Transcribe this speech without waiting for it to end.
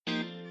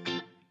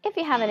If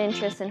you have an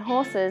interest in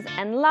horses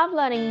and love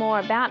learning more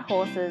about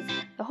horses,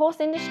 the horse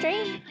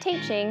industry,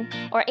 teaching,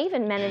 or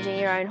even managing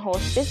your own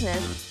horse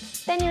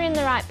business, then you're in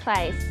the right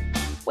place.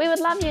 We would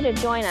love you to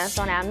join us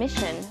on our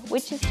mission,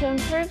 which is to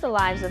improve the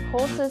lives of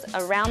horses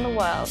around the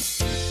world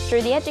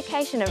through the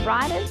education of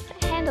riders,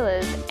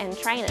 handlers, and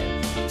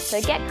trainers.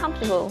 So get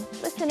comfortable,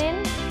 listen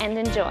in, and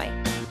enjoy.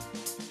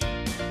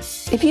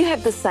 If you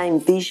have the same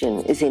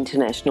vision as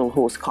International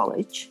Horse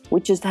College,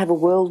 which is to have a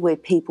world where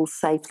people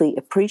safely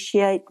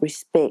appreciate,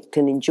 respect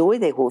and enjoy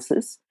their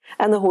horses,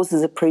 and the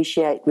horses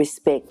appreciate,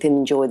 respect and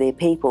enjoy their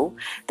people,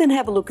 then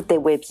have a look at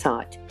their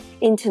website,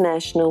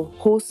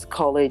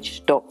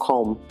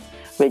 internationalhorsecollege.com,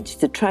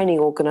 registered training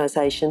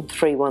organisation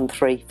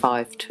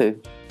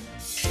 31352.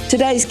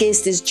 Today's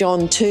guest is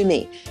John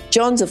Toomey.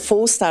 John's a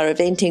 4-star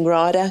eventing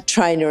rider,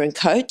 trainer and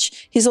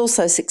coach. He's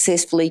also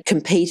successfully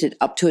competed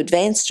up to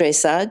advanced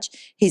dressage.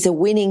 He's a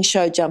winning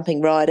show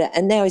jumping rider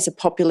and now he's a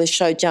popular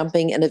show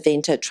jumping and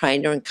eventer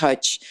trainer and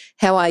coach.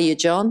 How are you,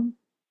 John?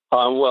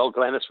 I'm well,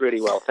 Glenys,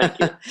 really well, thank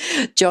you.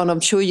 John,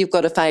 I'm sure you've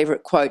got a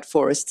favourite quote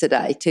for us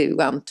today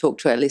to talk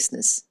to our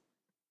listeners.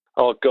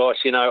 Oh,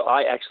 gosh,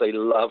 I actually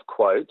love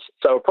quotes.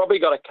 So I've probably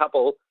got a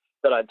couple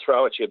that I'd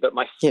throw at you, but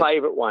my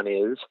favourite one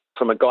is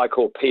from a guy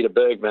called Peter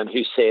Bergman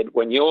who said,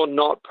 when you're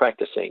not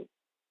practicing,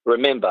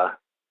 remember,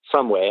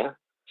 somewhere,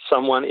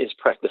 someone is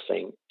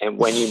practicing, and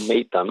when you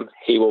meet them,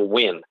 he will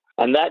win.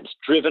 And that's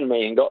driven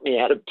me and got me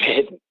out of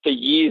bed for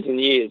years and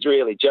years,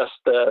 really, just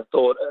the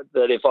thought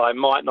that if I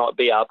might not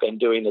be up and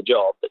doing the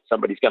job, that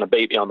somebody's going to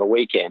beat me on the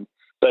weekend.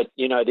 But,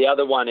 the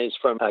other one is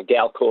from a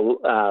gal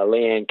called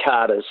Leanne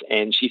Carters,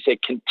 and she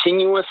said,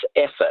 continuous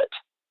effort,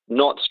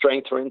 not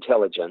strength or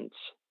intelligence,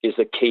 is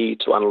the key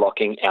to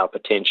unlocking our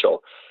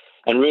potential.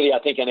 And really, I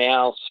think in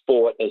our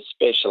sport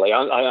especially,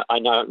 I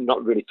know I'm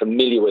not really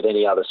familiar with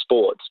any other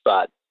sports,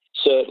 but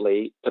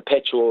certainly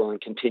perpetual and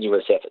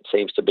continuous effort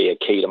seems to be a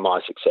key to my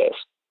success.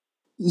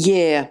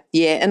 Yeah.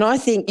 And I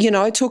think,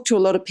 I talk to a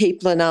lot of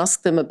people and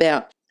ask them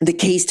about the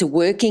keys to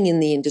working in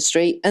the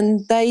industry,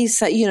 and they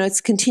say,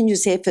 it's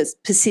continuous effort,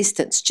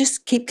 persistence.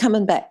 Just keep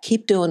coming back,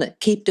 keep doing it.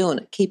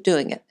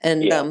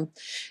 And,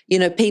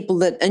 people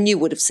that, and you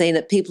would have seen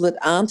it, people that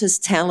aren't as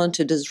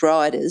talented as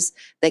riders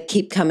that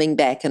keep coming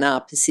back and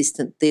are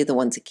persistent, they're the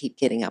ones that keep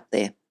getting up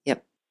there.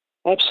 Yep.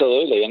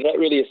 Absolutely. And that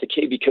really is the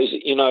key because,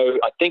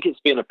 I think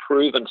it's been a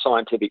proven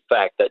scientific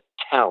fact that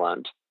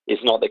talent is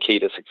not the key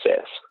to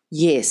success.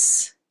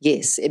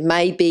 Yes, it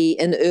may be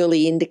an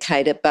early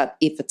indicator, but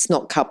if it's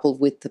not coupled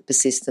with the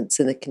persistence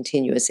and the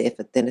continuous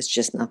effort, then it's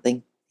just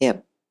nothing.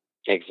 Yep.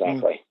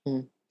 Exactly.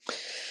 Mm-hmm.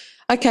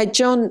 Okay,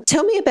 John,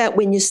 tell me about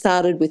when you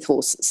started with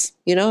horses.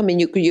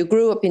 You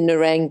grew up in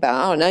Narangba.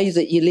 I know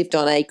that you lived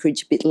on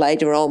acreage a bit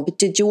later on, but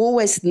did you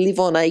always live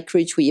on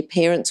acreage? Were your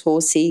parents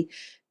horsey?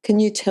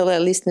 Can you tell our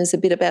listeners a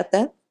bit about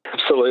that?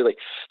 Absolutely.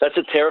 That's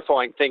a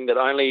terrifying thing that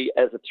only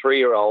as a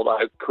 3-year-old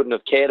I couldn't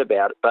have cared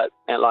about. But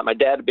like my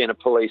dad had been a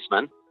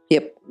policeman.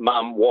 Yep.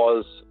 Mum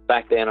was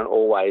back then and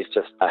always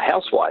just a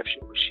housewife.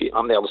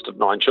 I'm the eldest of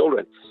 9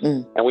 children.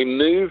 And we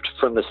moved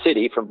from the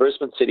city, from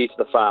Brisbane City to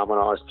the farm when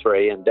I was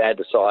 3, and Dad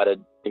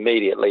decided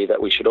immediately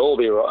that we should all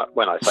be,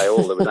 when I say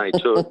all, there was only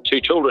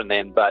two children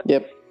then, but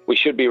we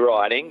should be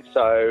riding.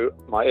 So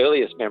my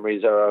earliest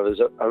memories are I was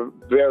a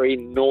very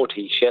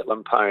naughty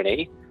Shetland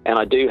pony, and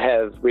I do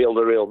have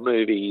reel-to-reel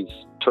movies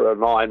to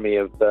remind me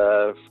of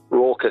the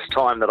raucous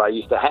time that I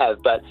used to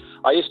have. But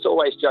I used to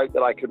always joke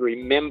that I could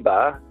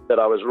remember that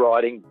I was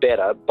riding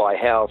better by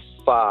how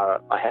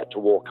far I had to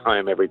walk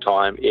home every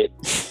time it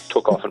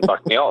took off and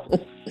bucked me off.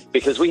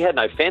 Because we had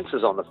no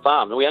fences on the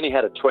farm. We only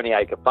had a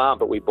 20-acre farm,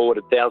 but we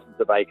bordered thousands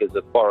of acres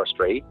of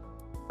forestry,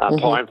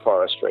 pine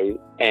forestry,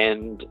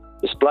 and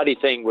this bloody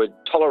thing would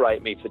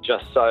tolerate me for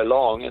just so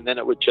long, and then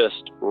it would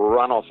just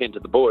run off into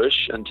the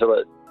bush until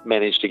it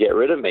managed to get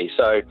rid of me.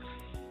 So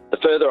the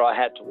further I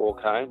had to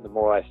walk home, the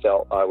more I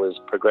felt I was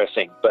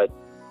progressing. But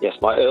yes,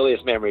 my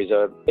earliest memories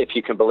are, if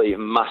you can believe,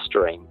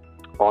 mustering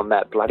on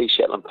that bloody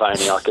Shetland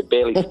pony. I could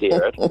barely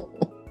steer it.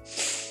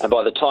 And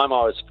by the time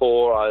I was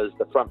 4, I was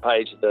the front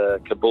page of the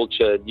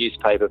Caboolture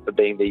newspaper for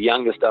being the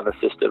youngest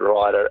unassisted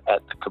rider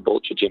at the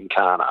Caboolture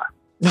Gymkhana.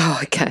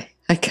 Oh, okay.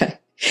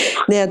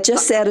 Now,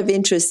 just out of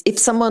interest, if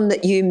someone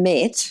that you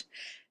met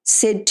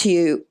said to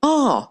you,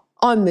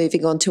 I'm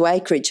moving on to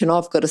acreage and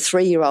I've got a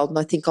 3-year-old and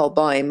I think I'll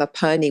buy him a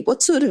pony,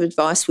 what sort of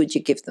advice would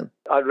you give them?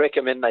 I'd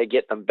recommend they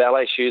get them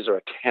ballet shoes or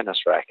a tennis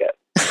racket.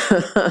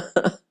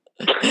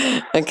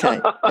 Okay.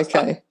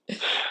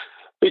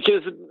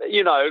 Because,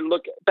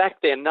 look, back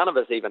then none of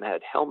us even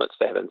had helmets,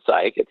 for heaven's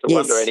sake. It's a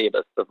wonder any of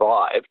us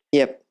survived.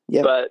 Yep.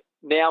 But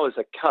now as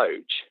a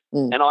coach,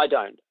 and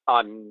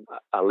I'm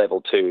a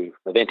level 2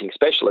 eventing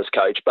specialist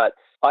coach, but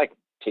I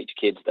teach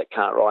kids that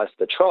can't rise to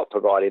the trot,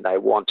 providing they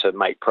want to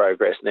make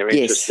progress and they're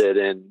interested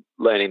in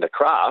learning the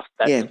craft.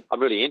 I'm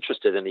really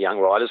interested in the young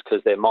riders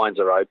because their minds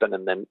are open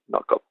and they're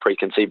not got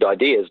preconceived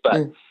ideas.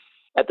 But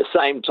at the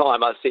same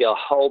time, I see a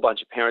whole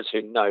bunch of parents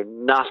who know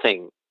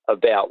nothing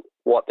about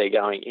what they're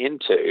going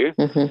into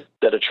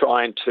that are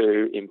trying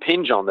to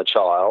impinge on the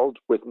child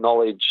with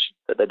knowledge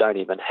that they don't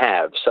even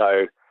have.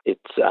 So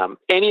It's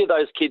any of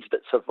those kids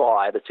that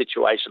survive a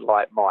situation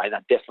like mine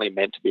are definitely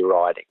meant to be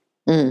riding.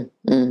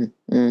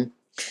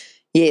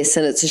 Yes,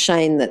 and it's a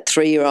shame that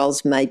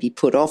 3-year-olds may be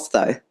put off,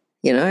 though,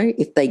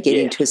 if they get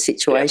into a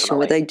situation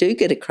where they do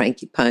get a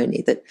cranky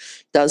pony that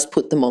does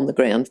put them on the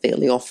ground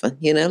fairly often.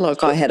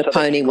 Like I had a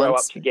pony grow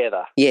once. Up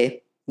together. Yeah,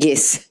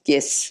 yes.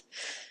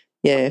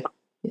 Yeah.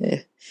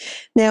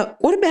 Now,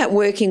 what about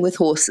working with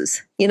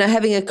horses?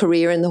 Having a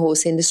career in the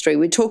horse industry.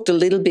 We talked a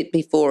little bit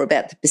before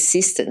about the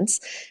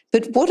persistence,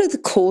 but what are the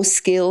core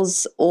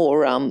skills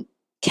or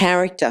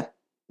character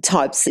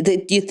types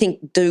that you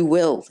think do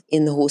well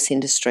in the horse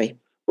industry?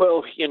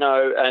 Well,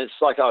 it's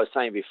like I was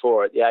saying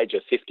before, at the age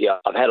of 50,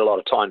 I've had a lot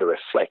of time to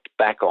reflect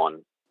back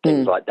on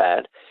things like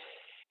that.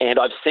 And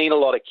I've seen a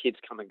lot of kids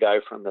come and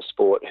go from the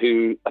sport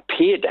who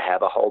appeared to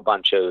have a whole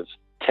bunch of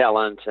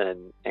talent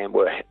and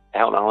were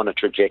out on a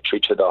trajectory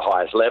to the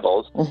highest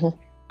levels.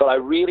 But I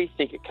really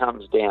think it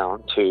comes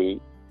down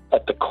to,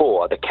 at the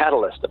core, the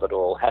catalyst of it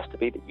all has to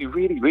be that you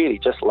really, really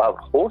just love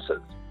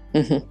horses.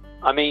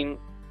 I mean,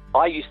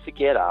 I used to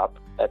get up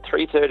at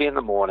 3:30 in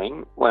the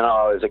morning when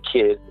I was a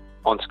kid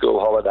on school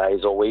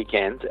holidays or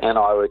weekends, and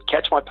I would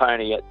catch my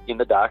pony in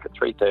the dark at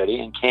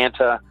 3:30 and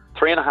canter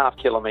 3.5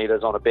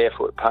 kilometres on a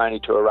barefoot pony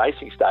to a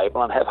racing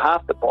stable and have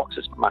half the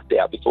boxes mucked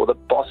out before the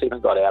boss even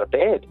got out of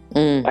bed.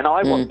 And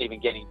I wasn't even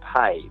getting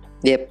paid.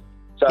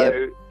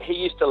 So he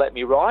used to let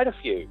me ride a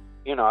few,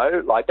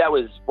 like that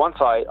was once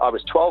I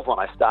was 12 when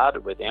I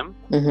started with him.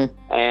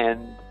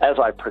 And as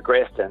I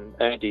progressed and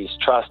earned his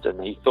trust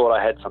and he thought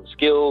I had some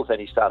skills,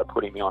 and he started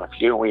putting me on a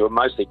few, and we were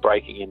mostly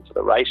breaking into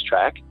the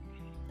racetrack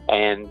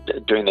and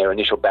doing their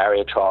initial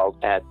barrier trial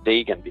at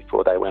Deagon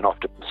before they went off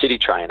to city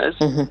trainers.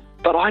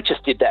 But I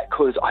just did that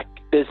because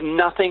there's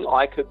nothing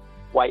I could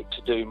wait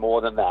to do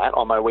more than that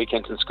on my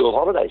weekends and school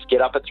holidays.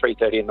 Get up at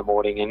 3:30 in the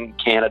morning and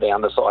canter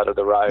down the side of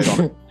the road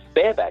on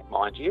bareback,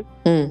 mind you,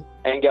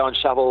 and go and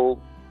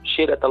shovel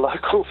shit at the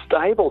local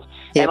stables.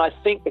 And I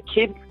think the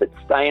kids that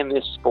stay in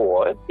this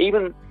sport,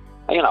 even,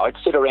 I'd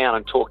sit around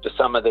and talk to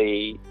some of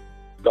the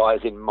guys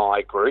in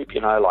my group,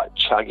 like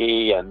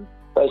Chuggy and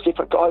those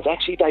different guys,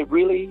 actually, they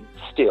really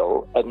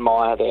still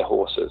admire their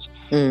horses.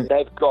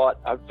 They've got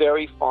a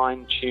very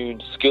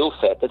fine-tuned skill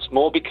set that's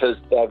more because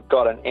they've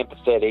got an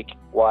empathetic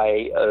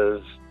way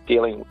of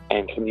dealing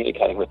and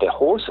communicating with their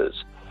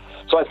horses.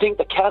 So I think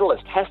the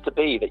catalyst has to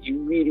be that you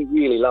really,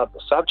 really love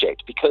the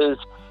subject, because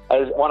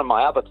as one of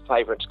my other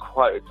favourite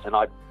quotes, and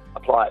I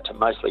apply it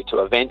mostly to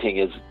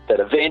eventing, is that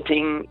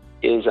eventing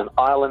is an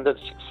island of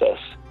success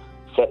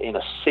set in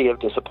a sea of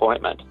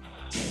disappointment.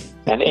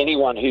 And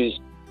anyone who's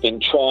been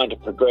trying to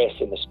progress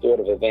in the sport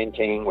of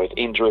eventing with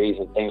injuries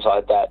and things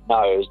like that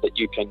knows that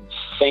you can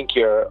think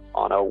you're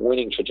on a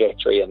winning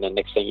trajectory and then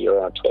next thing you're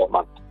on a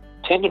 12-month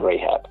tendon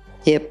rehab.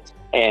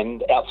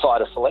 And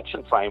outside a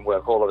selection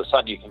framework, all of a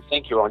sudden you can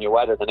think you're on your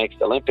way to the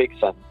next Olympics,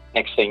 and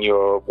next thing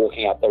you're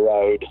walking up the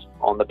road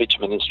on the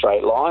bitumen in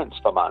straight lines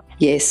for months.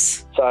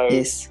 So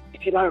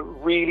if you don't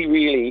really,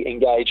 really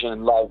engage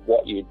and love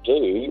what you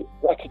do,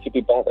 why could you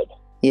be bothered?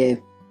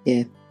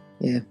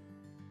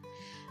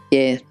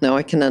 No,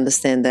 I can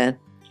understand that.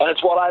 And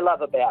it's what I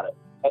love about it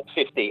at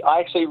 50. I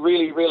actually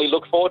really, really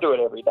look forward to it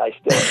every day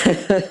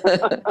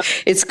still.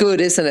 It's good,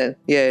 isn't it?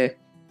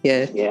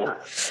 Yeah.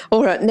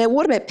 All right. Now,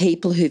 what about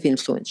people who've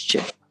influenced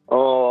you?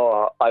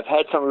 Oh, I've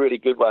had some really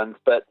good ones.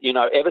 But,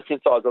 ever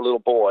since I was a little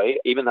boy,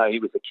 even though he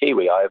was a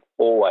Kiwi, I've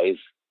always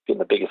been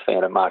the biggest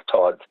fan of Mark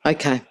Todd.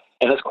 Okay.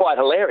 And it's quite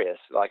hilarious.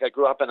 Like, I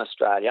grew up in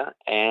Australia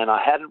and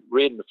I hadn't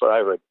ridden for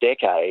over a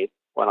decade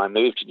when I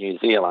moved to New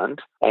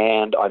Zealand,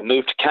 and I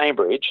moved to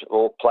Cambridge, of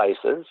all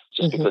places,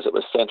 just because it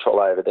was central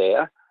over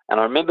there. And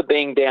I remember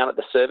being down at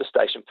the service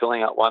station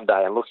filling up one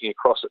day and looking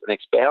across at the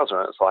next Bowser,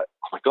 and it's like,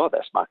 oh my God,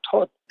 that's Mark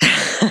Todd.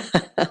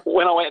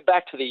 When I went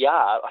back to the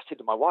yard, I said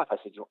to my wife, oh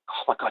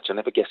my God, you'll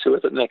never guess who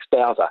is at the next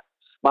Bowser.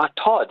 Mark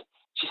Todd.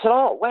 She said,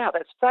 oh, wow,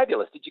 that's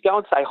fabulous. Did you go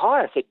and say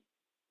hi? I said,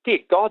 dear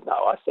God, no.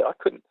 I said, I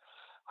couldn't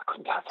go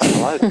and say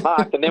hello to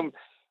Mark. And then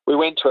we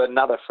went to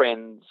another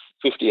friend's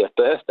 50th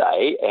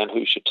birthday, and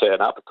who should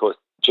turn up? Of course,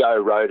 Jo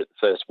rode at the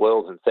first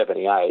Worlds in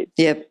 78.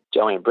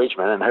 Joanne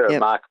Bridgman, and her and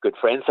Mark are good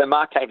friends. So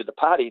Mark came to the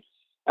party,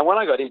 and when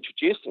I got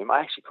introduced to him, I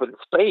actually couldn't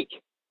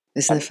speak.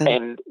 Isn't that funny?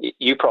 And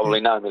you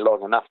probably know me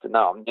long enough to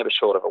know I'm never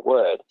short of a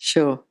word.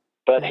 Sure.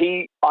 But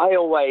I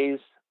always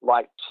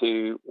like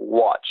to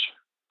watch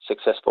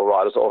successful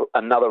riders or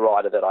another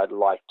rider that I'd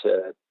like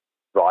to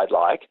ride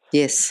like.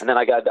 Yes. And then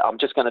I go, I'm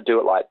just going to do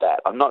it like that.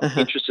 I'm not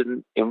interested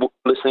in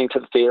listening to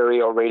the theory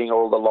or reading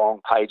all the long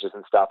pages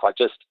and stuff. I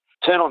just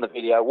turn on the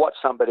video, watch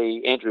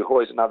somebody. Andrew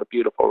Hoy's another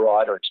beautiful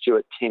rider, and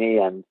Stuart Tinney,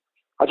 and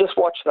I just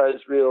watch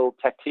those real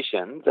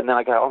tacticians, and then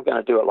I go, I'm going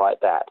to do it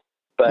like that.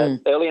 But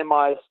early in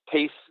my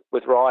piece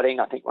with riding,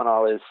 I think when I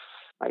was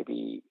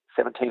maybe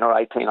 17 or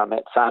 18, I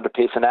met Sandra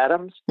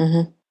Pearson-Adams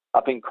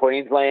up in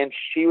Queensland.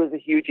 She was a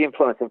huge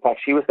influence. In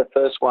fact, she was the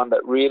first one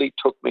that really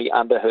took me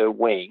under her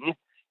wing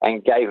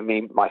and gave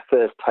me my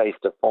first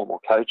taste of formal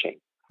coaching.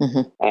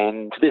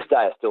 And to this day,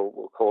 I still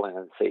will call in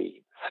and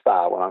see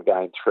Spa when I'm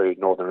going through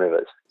Northern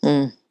Rivers.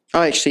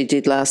 I actually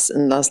did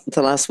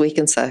the last week,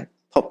 and so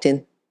popped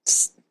in.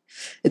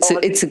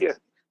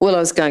 Well, I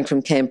was going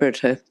from Canberra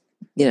to,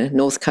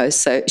 North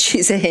Coast, so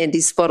she's a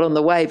handy spot on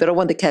the way, but I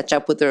wanted to catch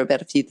up with her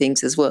about a few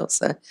things as well,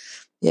 so,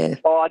 yeah.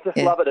 Oh, I just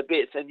love it a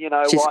bit, and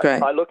she's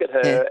great. I look at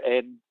her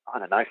and, I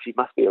don't know, she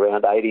must be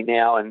around 80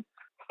 now and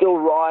still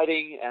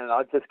riding, and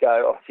I just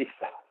go,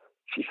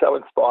 she so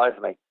inspires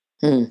me.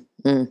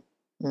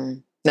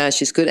 No,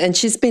 she's good, and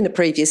she's been a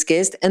previous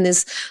guest, and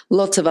there's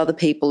lots of other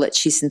people that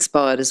she's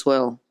inspired as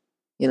well,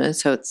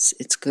 so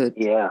it's good.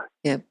 Yeah.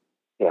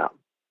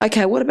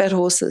 Okay, what about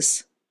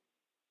horses?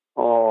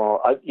 Oh,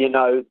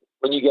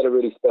 when you get a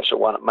really special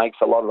one, it makes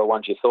a lot of the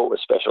ones you thought were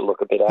special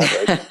look a bit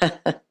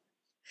average.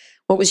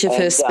 What was your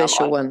first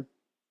special one?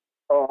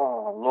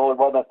 Oh, Lord.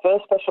 Well, the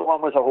first special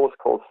one was a horse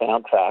called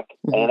Soundtrack,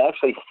 and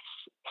actually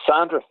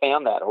Sandra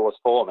found that horse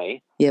for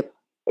me. Yep.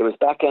 It was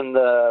back in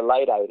the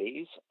late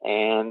 80s,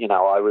 and,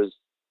 I was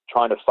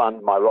trying to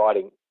fund my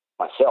riding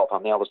myself.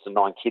 I'm the eldest of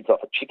 9 kids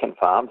off a chicken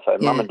farm, so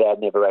Mum and Dad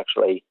never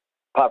actually,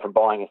 apart from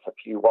buying us a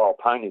few wild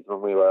ponies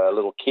when we were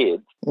little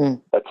kids,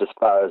 that's as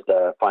far as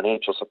the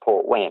financial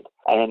support went.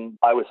 And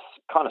I was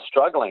kind of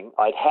struggling.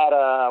 I'd had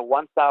a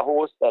one-star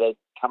horse that had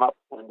come up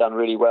and done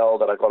really well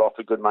that I got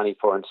offered good money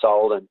for and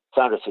sold. And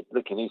Sandra said,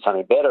 look, you need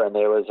something better. And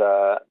there was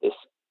this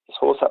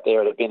horse up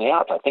there that had been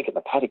out, I think, in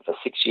the paddock for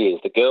 6 years.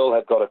 The girl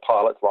had got a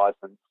pilot's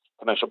license,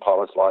 commercial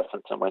pilot's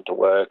license, and went to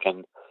work.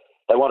 And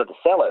they wanted to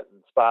sell it.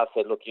 And Spa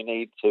said, look, you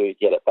need to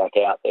get it back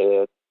out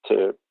there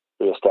to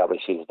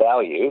reestablish his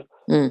value.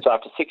 So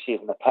after 6 years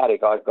in the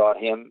paddock, I got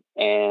him,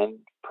 and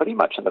pretty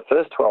much in the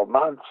first 12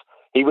 months,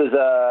 he was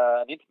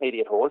an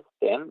intermediate horse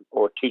then,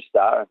 or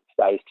 2-star in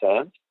today's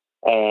terms,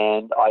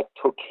 and I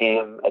took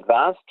him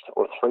advanced,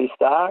 or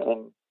 3-star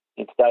in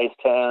today's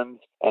terms,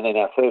 and in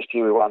our first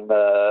year we won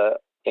the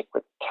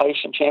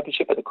Equitation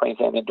Championship at the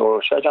Queensland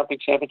Indoor Show Jumping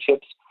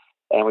Championships,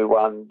 and we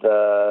won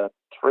the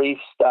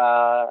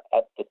 3-star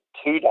at the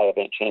 2-day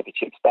event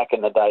championships. Back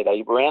in the day,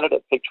 they ran it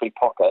at Victory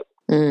Pocket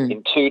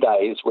in 2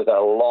 days with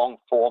a long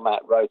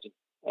format roads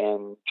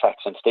and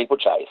tracks and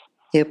steeplechase.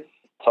 Yep.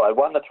 So I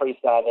won the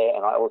 3-star there,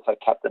 and I also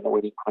captained the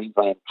winning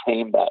Queensland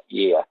team that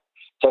year.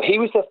 So he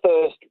was the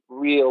first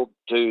real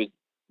dude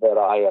that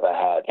I ever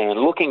had. And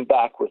looking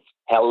back with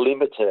how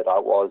limited I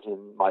was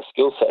in my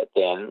skill set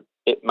then,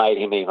 it made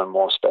him even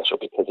more special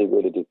because he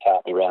really did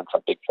cart me around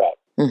some big tracks.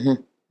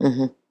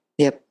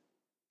 Yep.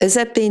 Has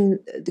that been,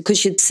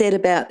 because you'd said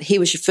about he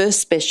was your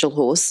first special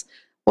horse,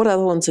 what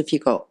other ones have you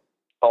got?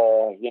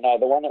 Oh,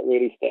 the one that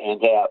really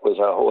stands out was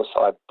a horse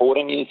I bought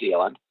in New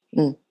Zealand,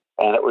 and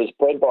it was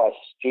bred by a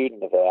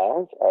student of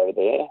ours over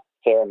there,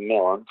 Sarah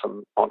Millen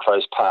from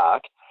Montrose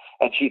Park,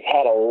 and she's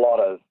had a lot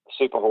of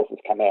super horses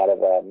come out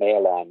of a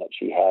mare line that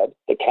she had.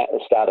 It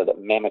started at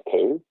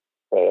Mamaku,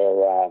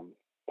 where,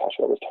 it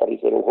was Toddy's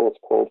little horse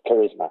called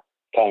Charisma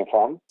came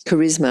from.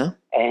 Charisma?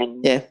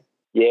 And yeah,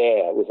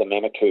 it was a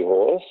Mamaku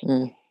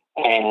horse.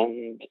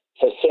 And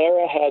so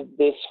Sarah had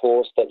this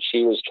horse that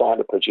she was trying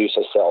to produce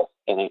herself,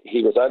 and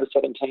he was over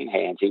 17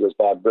 hands. He was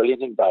by a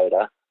Brilliant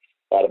Invader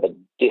out of a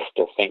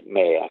Distelfink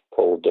mare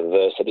called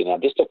Diversity. Now,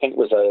 Distelfink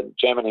was a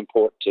German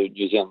import to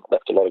New Zealand that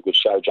left a lot of good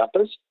show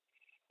jumpers,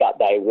 but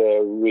they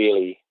were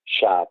really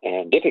sharp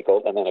and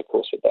difficult. And then, of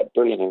course, with that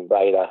Brilliant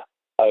Invader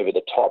over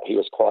the top, he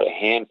was quite a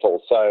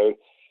handful. So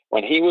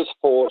when he was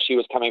 4, she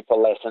was coming for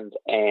lessons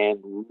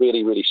and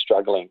really, really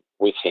struggling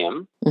with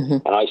him.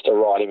 And I used to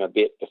ride him a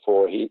bit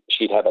before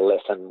she'd have a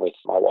lesson with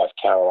my wife,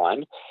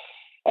 Caroline.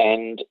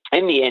 And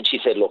in the end, she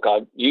said, look,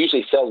 I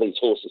usually sell these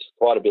horses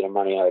for quite a bit of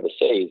money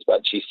overseas,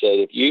 but she said,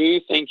 if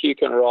you think you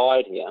can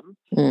ride him,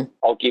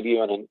 I'll give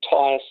you an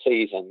entire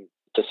season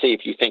to see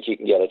if you think you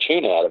can get a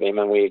tune out of him.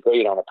 And we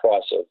agreed on a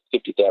price of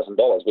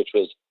 $50,000, which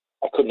was,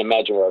 I couldn't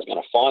imagine where I was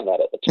going to find that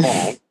at the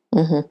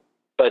time.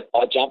 But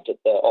I jumped at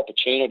the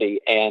opportunity,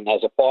 and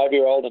as a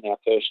 5-year-old in our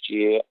first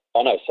year,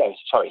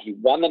 he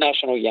won the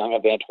National Young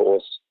Event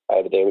horse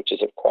over there, which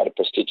is quite a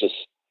prestigious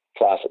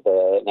class at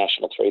the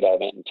National 3-day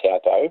event in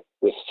Taupo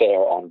with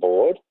Sarah on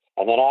board.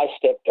 And then I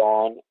stepped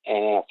on,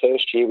 and our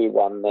first year we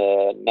won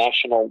the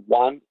National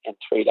 1 and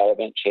 3-day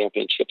event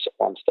championships at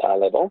 1-star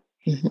level.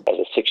 As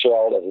a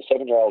 6-year-old, as a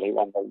 7-year-old, he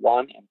won the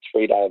 1 and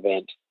 3-day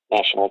event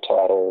national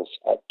titles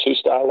at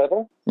 2-star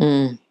level.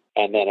 And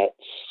then at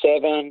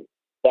 7,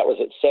 that was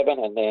at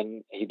 7, and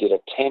then he did a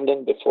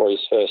tendon before his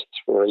first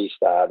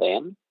 3-star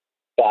then.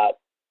 But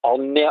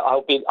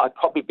I'd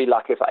probably be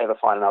lucky if I ever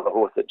find another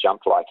horse that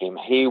jumped like him.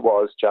 He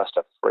was just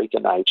a freak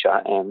of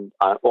nature, and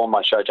all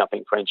my show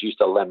jumping friends used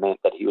to lament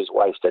that he was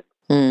wasted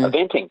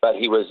eventing, but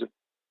he was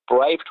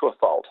brave to a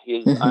fault.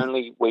 His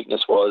only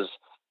weakness was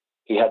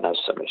he had no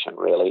submission,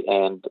 really.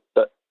 And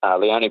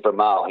Leonie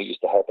Bramal, who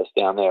used to help us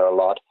down there a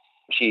lot,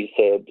 she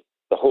said,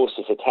 the horse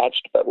is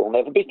attached but will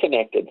never be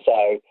connected.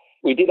 So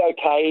we did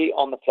okay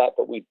on the flat,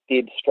 but we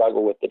did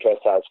struggle with the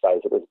dressage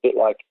phase. It was a bit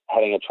like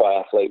having a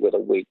triathlete with a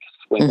weak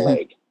swing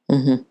leg.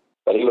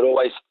 But he would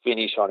always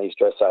finish on his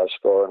dressage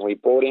score, and we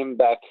brought him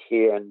back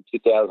here in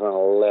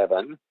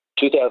 2011.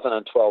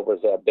 2012 was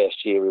our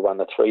best year. We won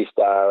the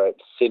 3-star at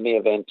Sydney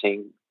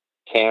Eventing,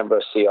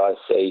 Canberra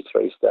CIC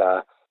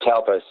 3-star,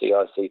 Taupo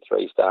CIC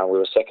 3-star. We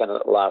were second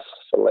at the last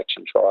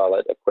selection trial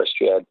at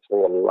Equestriad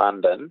for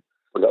London.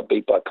 We got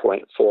beat by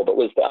 0.4, but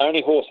was the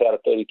only horse out of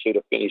 32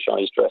 to finish on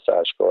his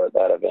dressage score at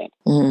that event.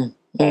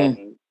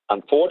 And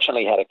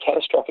unfortunately had a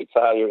catastrophic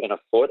failure in a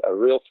foot. A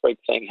real freak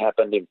thing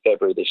happened in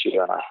February this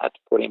year, and I had to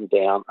put him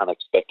down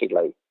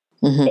unexpectedly.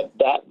 But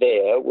that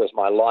there was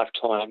my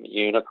lifetime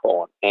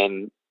unicorn,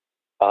 and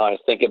I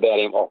think about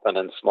him often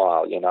and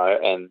smile,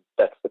 and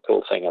that's the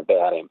cool thing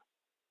about him.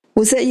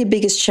 Was that your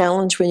biggest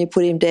challenge when you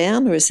put him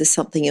down, or is there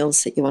something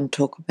else that you want to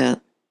talk about?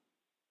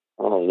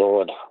 Oh,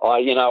 Lord.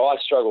 I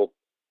struggle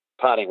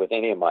parting with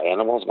any of my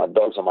animals, my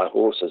dogs or my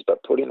horses,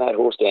 but putting that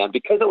horse down,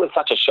 because it was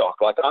such a shock.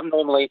 Like,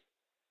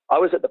 I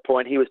was at the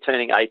point, he was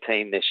turning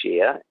 18 this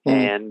year,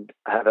 and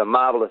I have a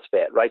marvellous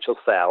vet, Rachel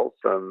Sal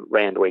from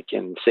Randwick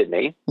in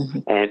Sydney,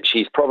 and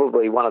she's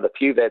probably one of the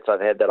few vets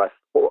I've had that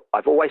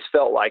I've always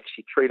felt like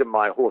she treated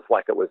my horse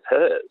like it was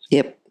hers.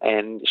 Yep.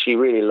 And she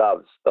really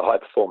loves the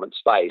high-performance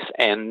space.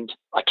 And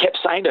I kept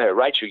saying to her,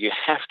 Rachel, you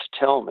have to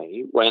tell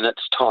me when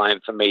it's time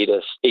for me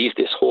to ease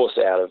this horse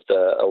out of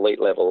the elite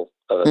level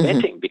of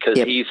eventing, because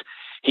he's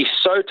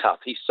so tough.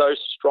 He's so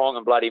strong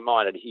and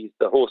bloody-minded. He's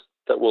the horse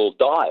that will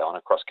die on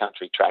a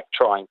cross-country track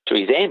trying to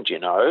his end,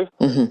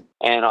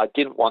 And I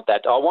didn't want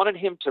that. I wanted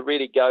him to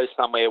really go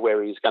somewhere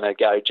where he's going to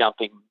go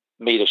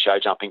meter show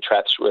jumping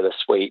traps with a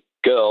sweet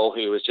girl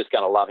who was just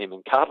going to love him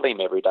and cuddle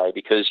him every day,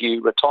 because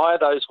you retire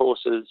those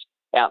horses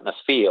out in the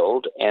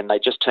field and they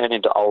just turn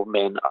into old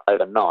men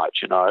overnight,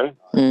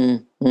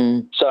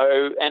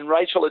 So, and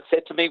Rachel had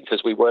said to me,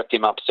 because we worked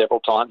him up several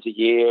times a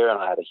year and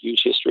I had a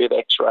huge history of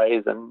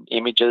x-rays and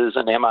images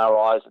and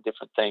MRIs and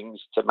different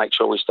things to make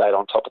sure we stayed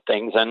on top of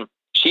things. And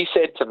she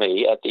said to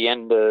me at the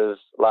end of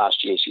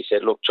last year, she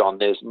said, look, John,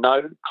 there's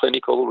no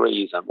clinical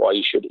reason why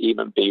you should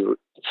even be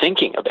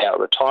thinking about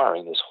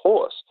retiring this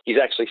horse. He's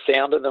actually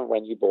sounder than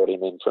when you brought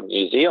him in from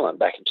New Zealand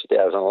back in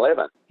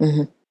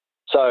 2011.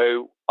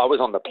 So I was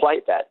on the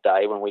plate that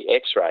day when we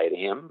x-rayed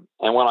him,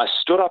 and when I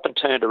stood up and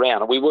turned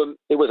around,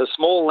 it was a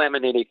small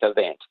laminitic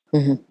event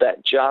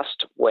that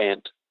just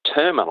went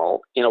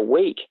terminal in a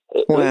week.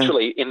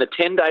 Literally, in the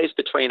 10 days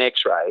between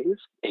x-rays,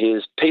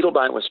 his pedal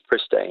bone was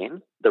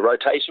pristine, the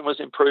rotation was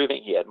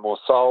improving, he had more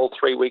soul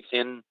 3 weeks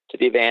into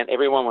the event,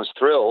 everyone was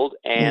thrilled,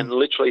 and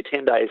literally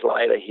 10 days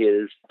later,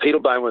 his pedal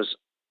bone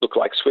looked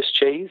like Swiss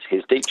cheese,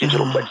 his deep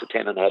digital flexor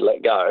tendon had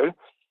let go,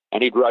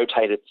 and he'd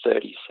rotated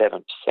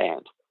 37%.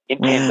 In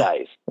 10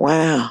 days.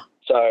 Wow.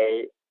 So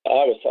I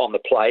was on the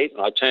plate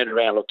and I turned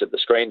around, looked at the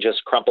screen,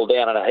 just crumpled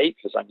down in a heap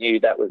because I knew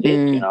that was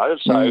it,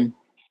 So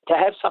to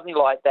have something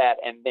like that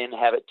and then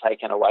have it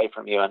taken away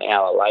from you an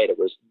hour later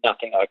was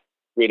nothing I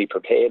really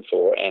prepared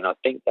for. And I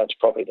think that's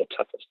probably the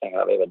toughest thing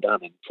I've ever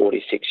done in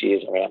 46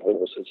 years around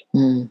horses.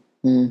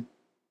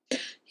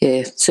 Yeah,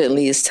 it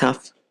certainly is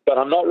tough. But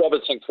I'm not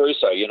Robinson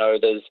Crusoe,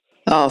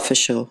 Oh, for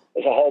sure.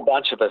 There's a whole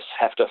bunch of us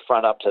have to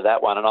front up to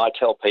that one, and I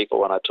tell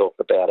people when I talk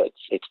about it,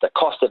 it's the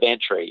cost of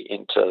entry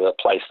into the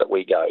place that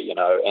we go,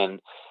 and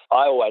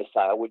I always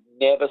say I would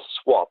never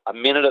swap a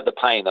minute of the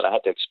pain that I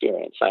had to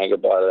experience saying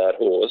goodbye to that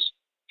horse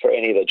for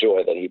any of the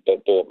joy that he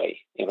brought me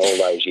in all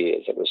those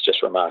years. It was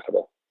just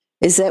remarkable.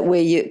 Is that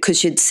where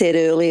because you'd said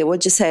earlier,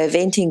 what'd you say,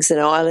 eventing's an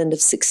island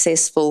of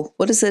successful,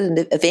 what is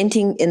it,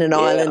 eventing in an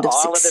island of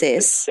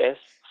success?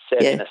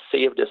 Set in a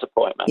sea of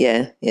disappointment.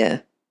 Yeah,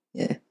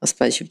 I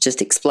suppose you've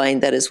just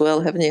explained that as well,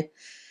 haven't you?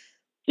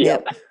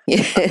 Yep.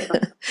 Yeah.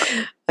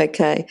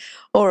 Okay.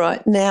 All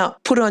right. Now,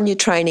 put on your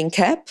training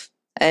cap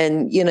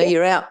and,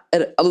 you're out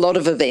at a lot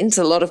of events,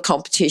 a lot of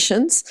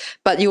competitions,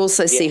 but you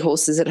also see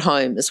horses at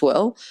home as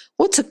well.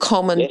 What's a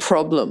common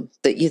problem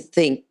that you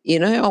think,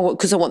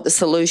 because I want the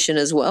solution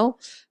as well,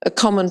 a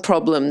common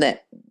problem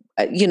that,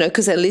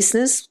 because our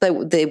listeners, they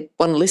want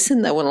to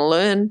listen, they want to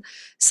learn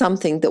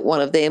something that one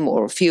of them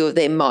or a few of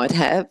them might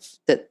have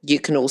that you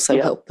can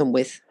also help them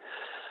with.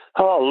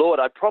 Oh, Lord,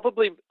 I'm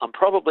probably,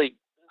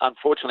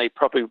 unfortunately,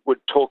 would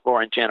talk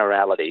more in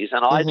generalities.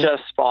 And I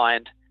just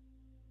find,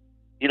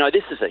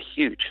 this is a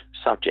huge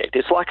subject.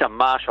 It's like a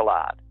martial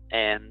art.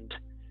 And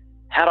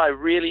had I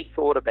really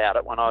thought about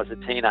it when I was a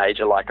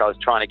teenager, like I was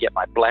trying to get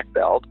my black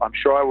belt, I'm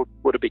sure I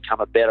would have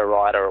become a better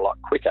rider a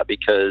lot quicker,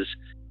 because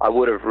I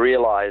would have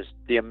realised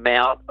the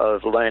amount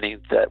of learning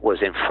that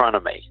was in front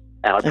of me.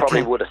 And I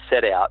probably would have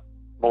set out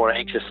more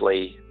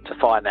anxiously to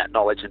find that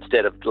knowledge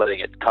instead of letting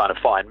it kind of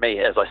find me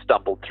as I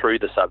stumbled through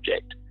the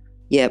subject.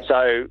 Yep.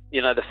 So,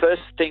 the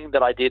first thing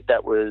that I did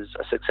that was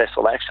a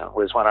successful action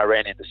was when I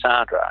ran into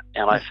Sandra,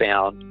 and I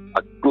found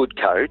a good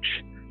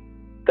coach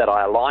that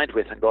I aligned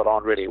with and got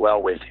on really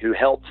well with, who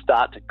helped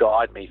start to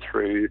guide me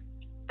through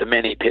the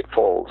many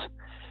pitfalls.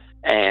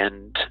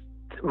 And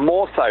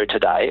more so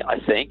today, I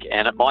think,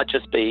 and it might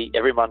just be,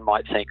 everyone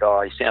might think,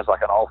 oh, he sounds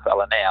like an old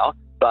fella now,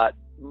 but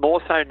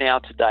more so now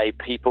today,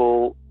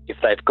 people, if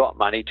they've got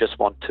money, just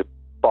want to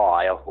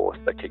buy a horse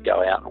that could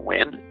go out and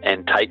win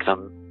and take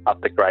them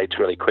up the grades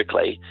really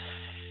quickly.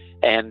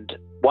 And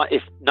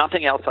if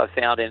nothing else, I've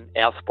found in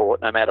our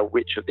sport, no matter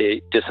which of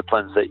the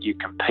disciplines that you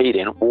compete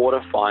in,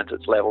 water finds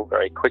its level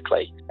very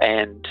quickly.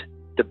 And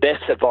the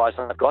best advice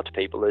I've got to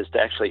people is to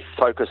actually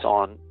focus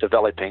on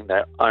developing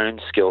their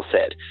own skill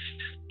set.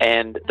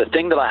 And the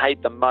thing that I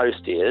hate the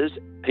most is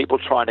people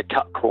trying to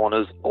cut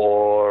corners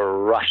or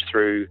rush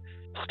through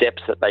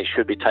steps that they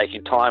should be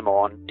taking time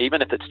on,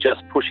 even if it's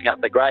just pushing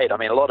up the grade. I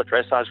mean, a lot of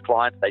dressage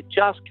clients, they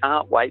just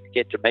can't wait to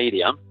get to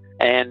medium.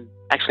 And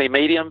actually,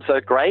 medium's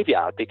a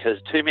graveyard because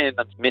too many of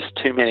them miss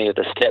too many of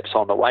the steps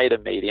on the way to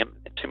medium,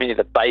 too many of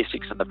the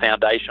basics and the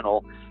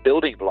foundational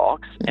building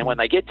blocks. And when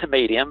they get to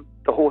medium,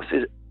 the horse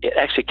it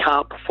actually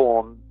can't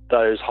perform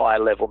those high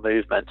level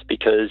movements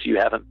because you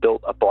haven't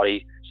built a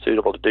body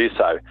suitable to do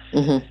so.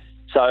 Mm-hmm.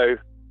 So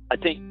I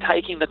think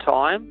taking the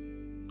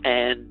time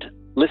and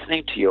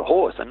listening to your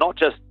horse, and not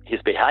just his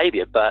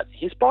behaviour, but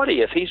his body.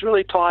 If he's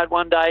really tired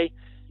one day,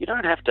 you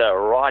don't have to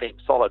ride him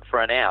solid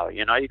for an hour.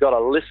 You know, you've got to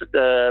listen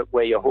to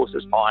where your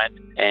horse's mind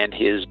and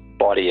his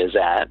body is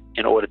at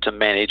in order to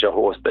manage a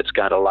horse that's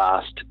going to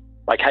last.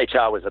 Like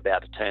HR was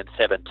about to turn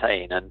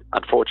 17, and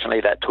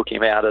unfortunately that took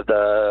him out of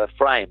the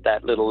frame,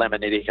 that little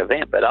lemonitic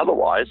event. But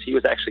otherwise, he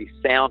was actually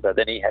sounder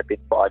than he had been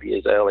 5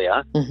 years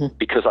earlier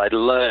because I'd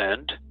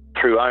learned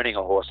through owning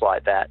a horse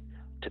like that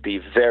to be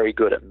very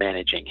good at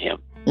managing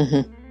him.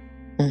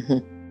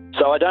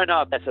 So I don't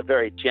know if that's a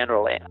very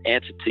general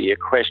answer to your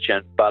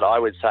question, but I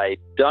would say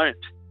don't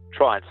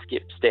try and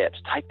skip steps.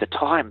 Take the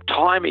time.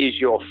 Time is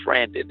your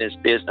friend in this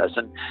business.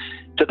 And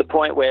to the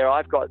point where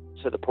I've got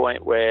to the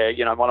point where,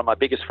 you know, one of my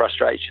biggest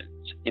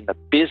frustrations in the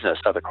business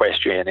of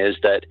equestrian is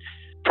that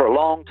for a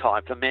long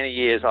time, for many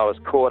years, I was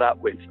caught up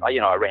with,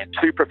 you know, I ran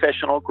 2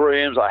 professional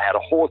grooms. I had a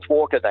horse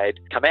walker. They'd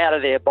come out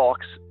of their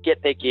box,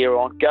 get their gear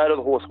on, go to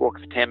the horse walker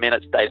for 10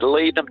 minutes. They'd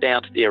lead them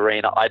down to the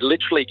arena. I'd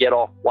literally get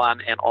off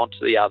one and onto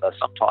the other,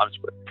 sometimes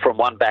from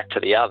one back to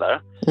the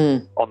other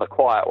on the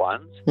quiet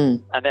ones.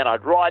 And then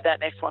I'd ride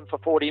that next one for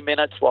 40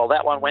 minutes while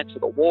that one went to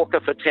the walker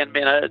for 10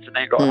 minutes and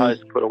then got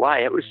hosed and put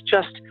away. It was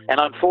just, and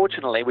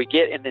unfortunately, we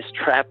get in this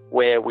trap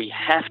where we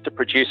have to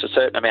produce a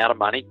certain amount of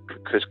money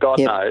because God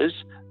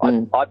knows,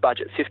 I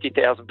budget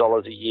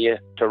 $50,000 a year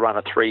to run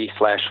a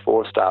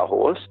 3/4-star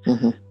horse.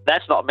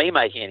 That's not me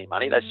making any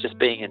money. That's just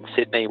being in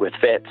Sydney with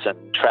vets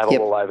and travel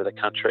all over the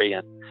country.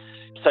 And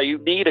so you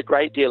need a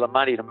great deal of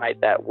money to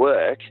make that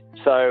work.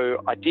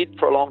 So I did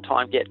for a long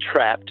time get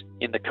trapped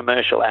in the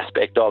commercial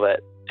aspect of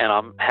it. And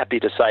I'm happy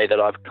to say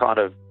that I've kind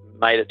of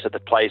made it to the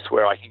place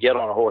where I can get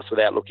on a horse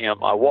without looking at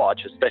my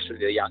watch, especially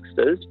the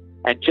youngsters,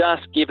 and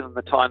just give them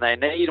the time they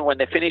need. And when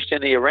they're finished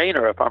in the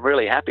arena, if I'm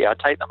really happy, I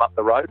take them up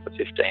the road for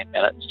 15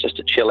 minutes just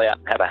to chill out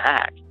and have a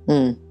hack.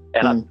 And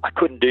I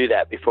couldn't do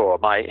that before.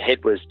 My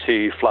head was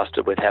too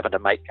flustered with having to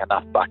make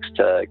enough bucks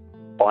to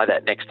buy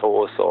that next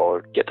horse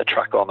or get the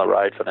truck on the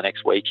road for the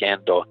next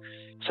weekend.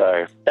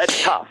 So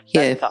that's tough.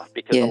 That's tough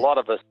because a lot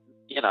of us,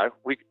 you know,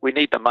 we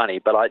need the money,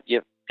 but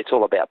it's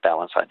all about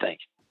balance, I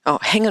think. Oh,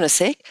 hang on a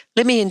sec.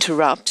 Let me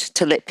interrupt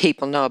to let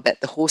people know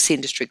about the horse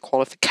industry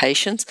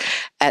qualifications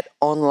at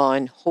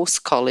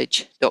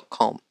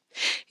onlinehorsecollege.com.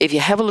 If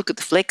you have a look at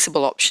the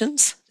flexible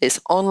options,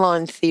 there's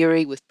online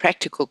theory with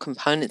practical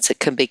components that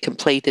can be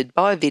completed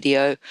by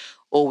video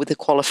or with a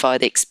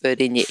qualified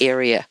expert in your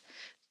area.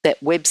 That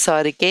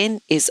website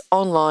again is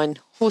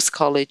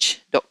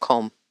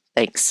onlinehorsecollege.com.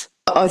 Thanks.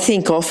 I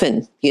think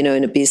often, you know,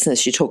 in a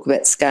business, you talk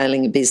about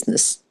scaling a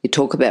business, you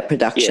talk about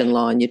production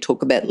line, you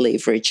talk about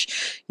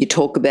leverage, you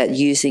talk about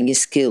using your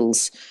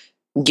skills,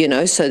 you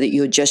know, so that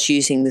you're just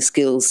using the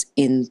skills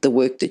in the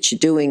work that you're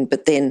doing.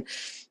 But then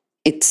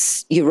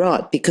you're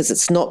right, because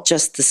it's not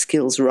just the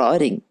skills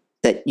riding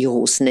that your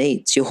horse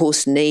needs. Your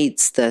horse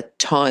needs the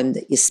time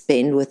that you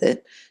spend with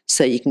it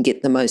so you can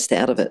get the most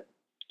out of it.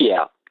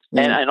 Yeah.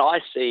 And I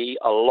see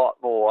a lot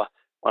more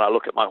when I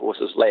look at my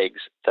horse's legs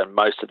than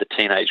most of the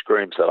teenage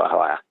grooms that I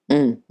hire.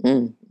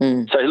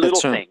 So little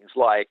things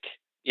like,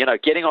 you know,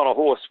 getting on a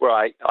horse where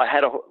I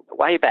had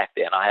way back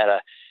then,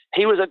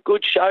 he was a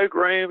good show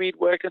groom. He'd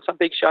worked in some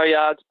big show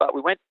yards, but we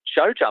went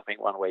show jumping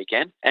one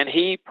weekend and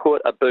he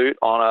put a boot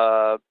on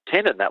a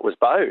tendon that was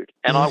bowed.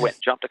 And I went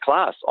and jumped a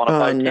class on a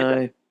bowed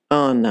tendon.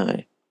 Oh,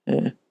 no.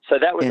 Yeah. So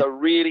that was a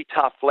really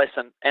tough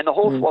lesson. And the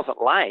horse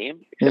wasn't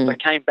lame, except I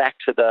came back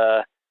to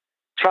the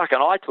truck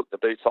and I took the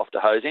boots off to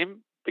hose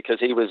him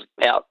because he was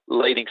out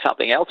leading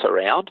something else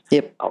around.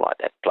 I'm like,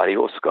 that bloody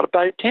horse has got a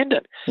bowed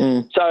tendon.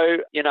 So,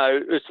 you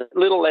know, it's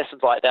little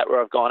lessons like that where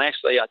I've gone,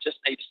 actually, I just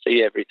need to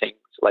see everything's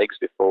legs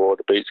before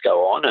the boots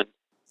go on. And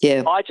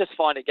I just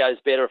find it goes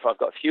better if I've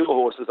got fewer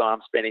horses and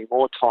I'm spending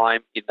more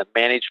time in the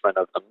management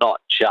of them, not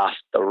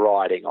just the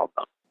riding of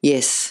them.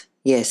 Yes.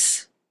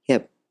 Yep.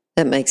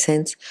 That makes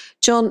sense.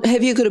 John,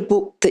 have you got a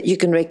book that you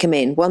can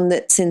recommend, one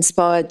that's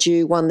inspired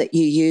you, one that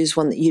you use,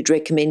 one that you'd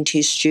recommend to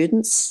your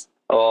students?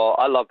 Oh,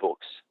 I love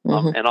books,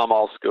 and I'm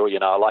old school. You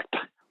know, I like to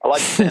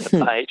turn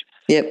the page.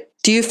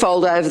 Do you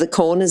fold over the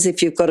corners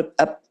if you've got a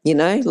you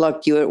know,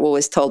 like you were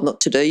always told not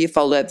to do? You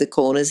fold over the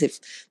corners if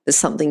there's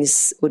something,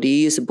 or do you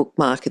use a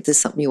bookmark if there's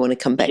something you want to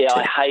come back to? Yeah,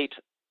 I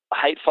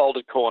hate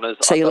folded corners.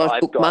 So you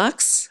like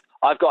bookmarks?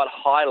 I've got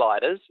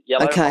highlighters,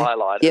 yellow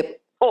highlighters,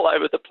 all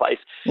over the place,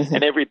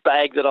 and every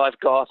bag that I've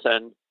got,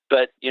 and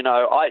But,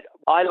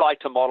 I like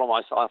to model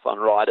myself on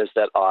riders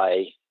that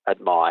I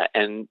admire.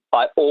 And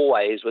I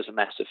always was a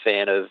massive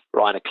fan of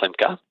Rainer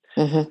Klimke.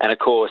 Mm-hmm. And, of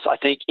course, I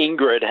think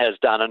Ingrid has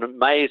done an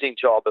amazing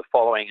job of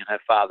following in her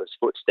father's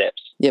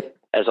footsteps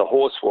as a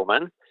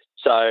horsewoman.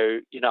 So,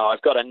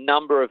 I've got a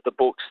number of the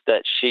books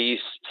that she's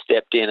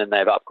stepped in and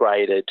they've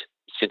upgraded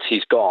since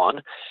he's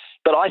gone.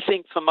 But I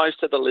think for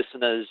most of the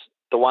listeners,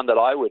 the one that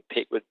I would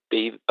pick would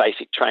be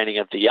Basic Training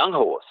of the Young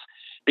Horse,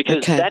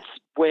 because that's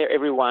where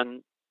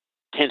everyone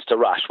tends to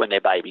rush when they're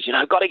babies.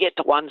 Got to get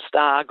to 1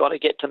 star, got to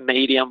get to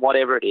medium,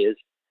 whatever it is.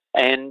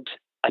 And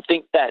I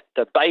think that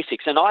the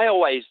basics, and I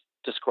always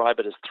describe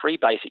it as 3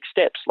 basic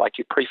steps, like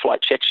your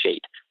pre-flight check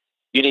sheet.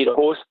 You need a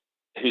horse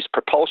whose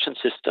propulsion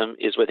system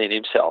is within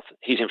himself.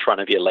 He's in front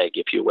of your leg,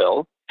 if you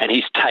will, and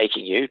he's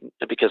taking you,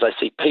 because I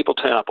see people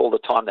turn up all the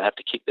time that have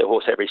to kick their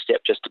horse every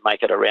step just to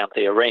make it around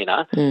the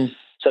arena.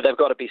 So they've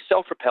got to be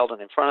self-propelled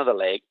and in front of the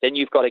leg. Then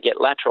you've got to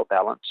get lateral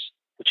balance,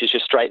 which is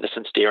your straightness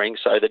and steering,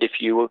 so that if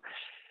you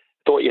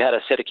thought you had a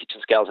set of kitchen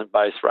scales in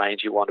both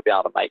reins, you want to be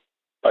able to make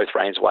both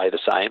reins weigh the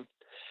same.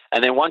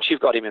 And then once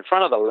you've got him in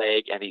front of the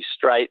leg and he's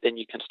straight, then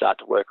you can start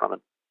to work on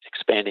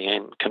expanding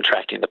and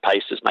contracting the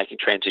paces, making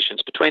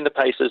transitions between the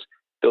paces,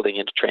 building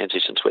into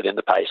transitions within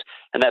the pace.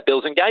 And that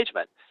builds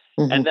engagement.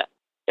 Mm-hmm. And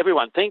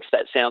everyone thinks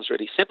that sounds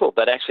really simple,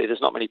 but actually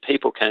there's not many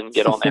people can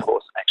get on their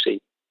horse and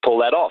actually pull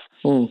that off.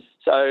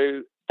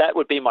 So that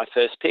would be my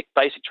first pick,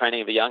 Basic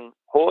Training of a Young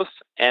Horse.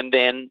 And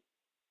then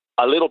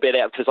a little bit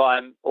out, because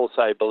I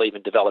also believe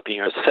in developing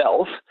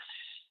yourself.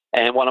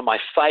 And one of my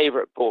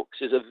favorite books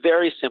is a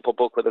very simple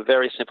book with a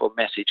very simple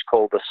message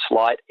called The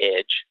Slight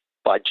Edge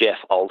by Jeff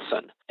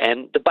Olson.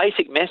 And the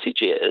basic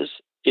message is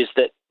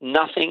that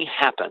nothing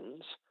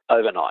happens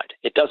overnight.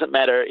 It doesn't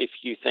matter if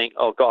you think,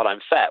 oh, God, I'm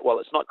fat. Well,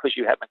 it's not because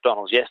you had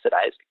McDonald's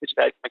yesterday. It's because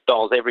you've had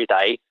McDonald's every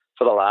day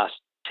for the last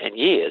 10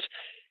 years.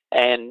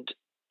 And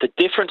the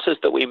differences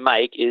that we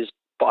make is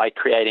by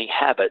creating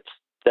habits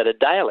that are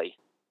daily.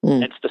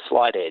 It's the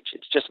slight edge.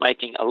 It's just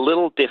making a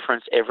little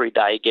difference every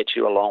day gets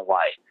you a long way.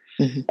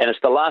 And it's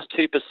the last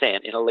 2%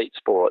 in elite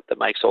sport that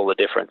makes all the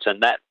difference.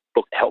 And that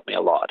book helped me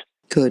a lot.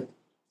 Good.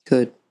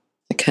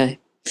 Okay.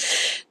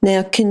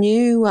 Now,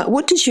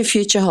 what does your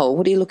future hold?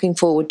 What are you looking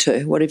forward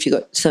to? What have you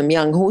got? Some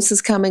young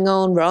horses coming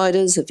on,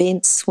 riders,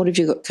 events? What have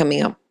you got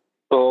coming up?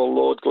 Oh,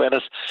 Lord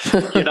Glenys.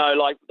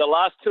 Like the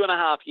last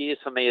 2.5 years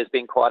for me has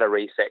been quite a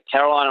reset.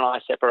 Caroline and I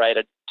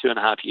separated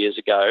 2.5 years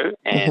ago,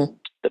 and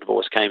the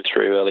divorce came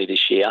through early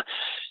this year.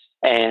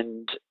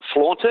 And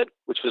Flaunted,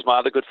 which was my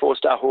other good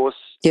 4-star horse,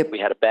 we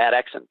had a bad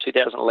accident in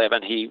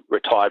 2011. He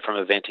retired from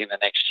eventing the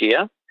next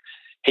year.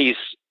 He's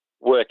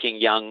working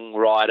young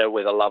rider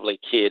with a lovely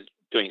kid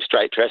doing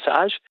straight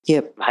dressage.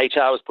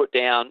 HR was put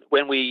down.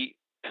 When we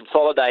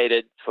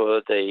consolidated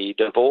for the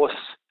divorce,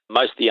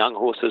 most of the young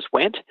horses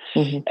went.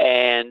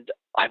 And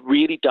I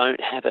really don't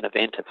have an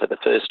eventer for the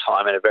first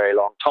time in a very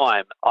long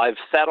time. I've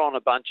sat on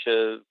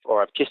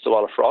I've kissed a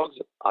lot of frogs.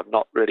 I've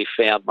not really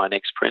found my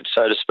next prince,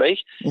 so to speak.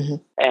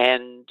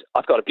 And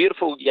I've got a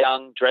beautiful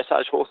young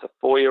dressage horse, a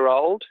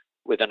 4-year-old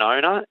with an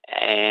owner,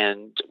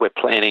 and we're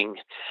planning.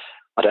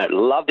 I don't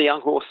love the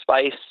young horse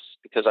space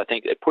because I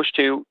think they push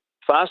too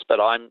fast,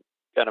 but I'm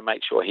going to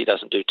make sure he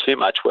doesn't do too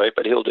much work,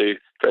 but he'll do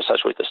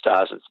dressage with the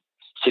stars at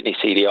Sydney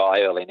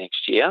CDI early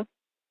next year.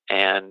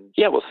 And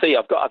we'll see.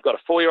 I've got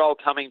a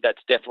 4-year-old coming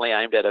that's definitely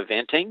aimed at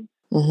eventing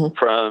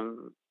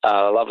from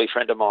a lovely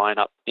friend of mine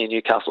up near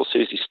Newcastle,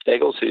 Susie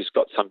Steggles, who's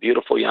got some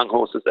beautiful young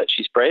horses that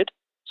she's bred.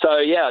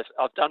 So,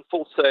 I've done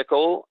full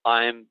circle.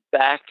 I'm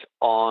back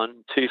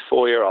on 2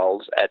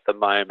 4-year-olds at the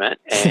moment,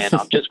 and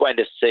I'm just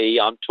waiting to see.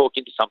 I'm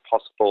talking to some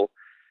possible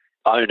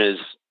owners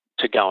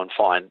to go and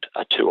find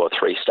a 2 or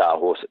 3-star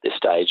horse at this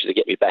stage to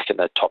get me back in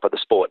the top of the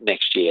sport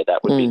next year.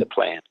 That would be the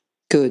plan.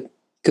 Good.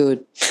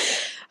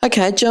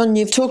 Okay, John,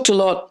 you've talked a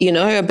lot,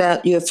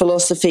 about your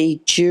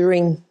philosophy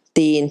during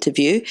the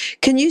interview.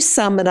 Can you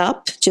sum it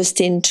up just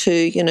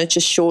into,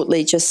 just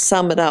shortly, just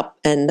sum it up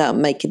and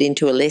make it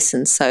into a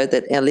lesson so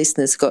that our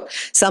listeners got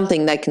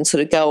something they can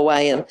sort of go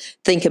away and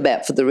think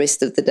about for the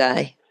rest of the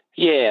day?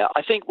 Yeah,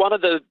 I think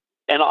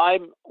and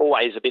I'm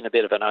always been a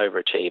bit of an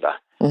overachiever.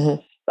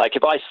 Like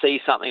if I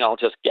see something, I'll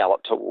just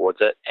gallop towards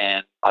it.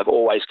 And I've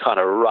always kind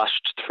of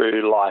rushed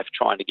through life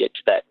trying to get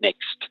to that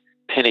next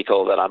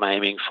pinnacle that I'm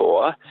aiming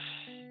for.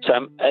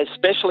 So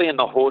especially in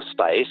the horse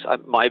space, I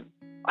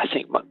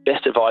think my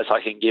best advice I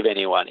can give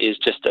anyone is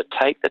just to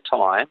take the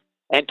time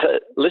and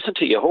to listen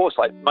to your horse.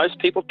 Like most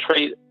people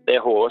treat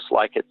their horse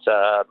like it's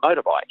a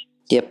motorbike.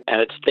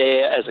 And it's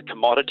there as a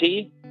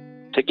commodity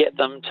to get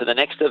them to the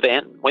next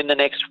event, win the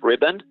next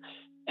ribbon.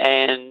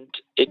 And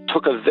it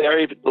took a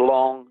very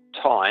long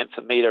time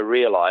for me to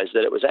realise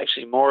that it was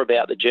actually more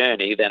about the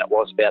journey than it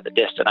was about the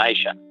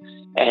destination.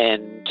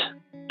 And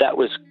that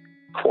was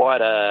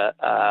quite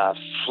a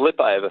flip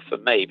over for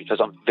me because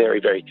I'm very,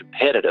 very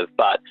competitive,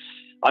 but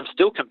I'm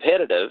still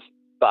competitive,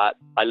 but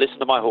I listen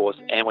to my horse,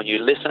 and when you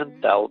listen,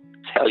 they'll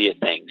tell you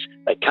things.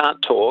 They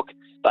can't talk,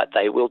 but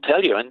they will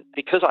tell you. And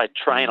because I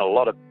train a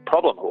lot of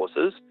problem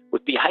horses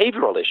with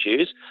behavioural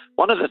issues,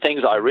 one of the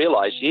things I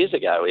realised years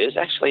ago is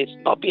actually it's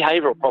not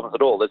behavioural problems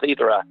at all. There's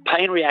either a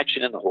pain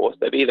reaction in the horse,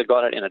 they've either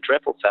got it in a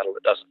trefoil saddle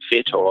that doesn't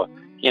fit, or,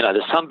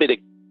 there's some bit of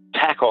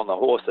tack on the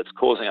horse that's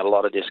causing it a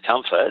lot of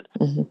discomfort,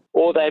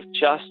 or they've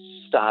just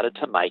started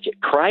to make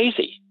it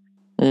crazy.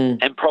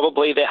 And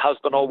probably their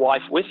husband or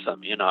wife with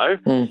them,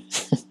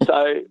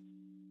 So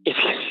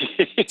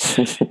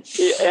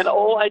and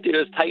all I do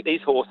is take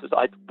these horses.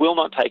 I will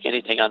not take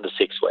anything under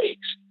 6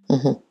 weeks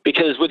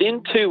because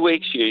within 2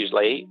 weeks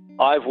usually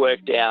I've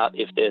worked out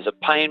if there's a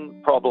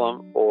pain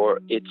problem or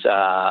it's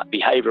a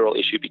behavioural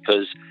issue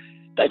because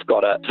they've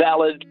got a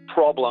valid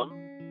problem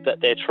that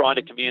they're trying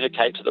to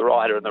communicate to the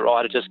rider, and the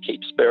rider just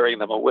keeps spurring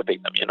them or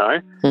whipping them,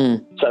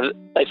 So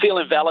they feel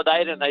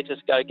invalidated and they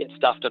just go get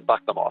stuffed and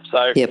buck them off.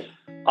 So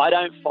I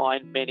don't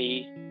find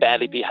many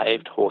badly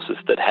behaved horses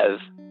that have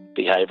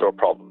behavioural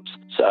problems.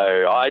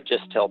 So I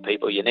just tell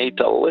people you need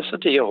to listen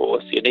to your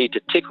horse. You need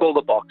to tick all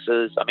the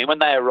boxes. I mean, when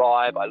they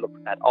arrive, I look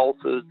at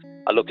ulcers.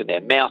 I look in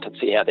their mouth and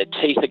see how their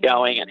teeth are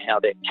going and how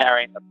they're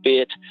carrying the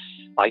bit.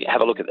 I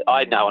have a look at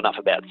I know enough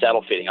about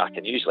saddle fitting. I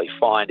can usually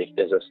find if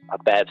there's a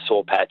bad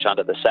sore patch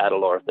under the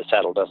saddle or if the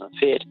saddle doesn't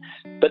fit.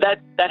 But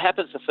that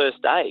happens the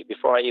first day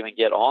before I even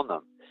get on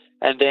them.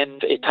 And then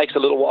it takes a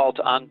little while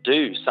to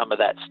undo some of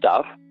that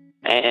stuff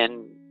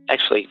and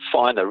actually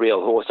find the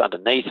real horse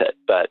underneath it.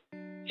 But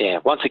yeah,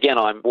 once again,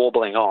 I'm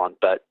warbling on,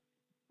 but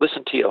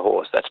listen to your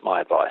horse. That's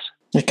my advice.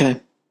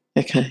 Okay.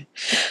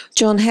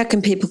 John, how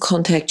can people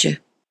contact you?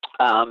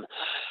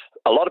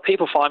 A lot of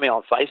people find me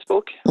on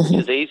Facebook, which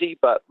is easy,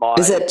 but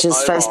Is that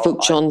just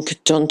Facebook,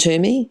 John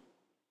Toomey?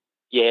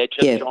 Yeah,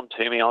 John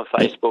Toomey on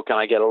Facebook, and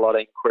I get a lot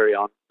of inquiry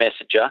on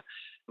Messenger.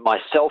 My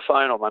cell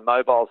phone or my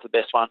mobile is the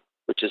best one,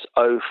 which is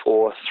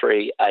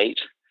 0438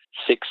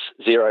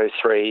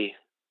 603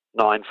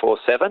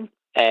 947.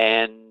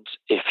 And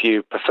if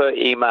you prefer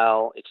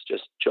email, it's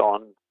just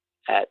John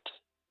at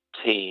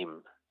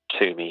Team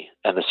Toomey,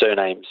 and the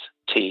surname's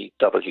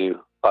TWO,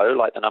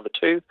 like the number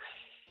 2,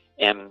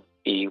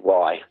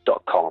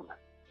 MEY.com.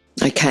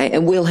 Okay,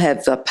 and we'll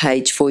have a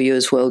page for you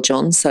as well,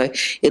 John. So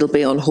it'll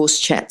be on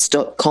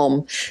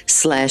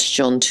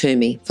horsechats.com/John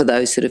Toomey for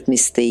those that have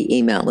missed the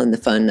email and the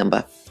phone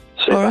number.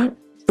 Super. All right.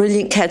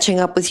 Brilliant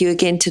catching up with you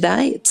again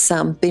today. It's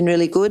been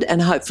really good,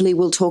 and hopefully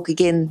we'll talk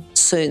again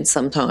soon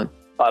sometime.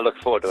 I look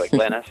forward to it,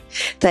 Glenys.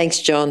 Thanks,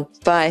 John.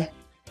 Bye.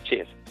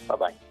 Cheers.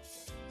 Bye-bye.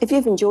 If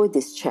you've enjoyed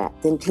this chat,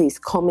 then please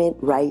comment,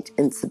 rate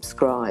and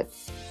subscribe.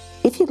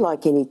 If you'd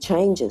like any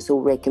changes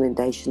or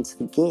recommendations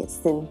for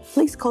guests, then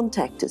please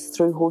contact us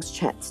through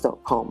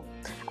horsechats.com.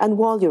 And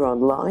while you're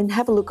online,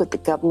 have a look at the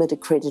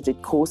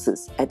government-accredited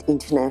courses at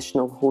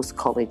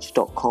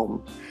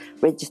internationalhorsecollege.com.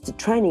 Registered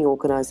Training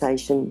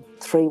Organisation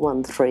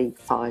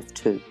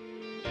 31352.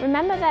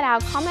 Remember that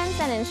our comments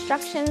and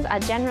instructions are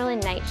general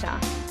in nature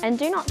and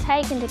do not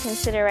take into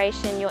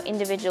consideration your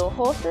individual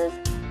horses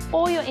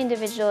or your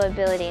individual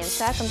ability and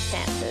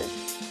circumstances.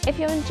 If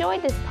you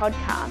enjoyed this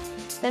podcast,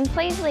 then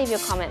please leave your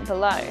comment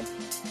below.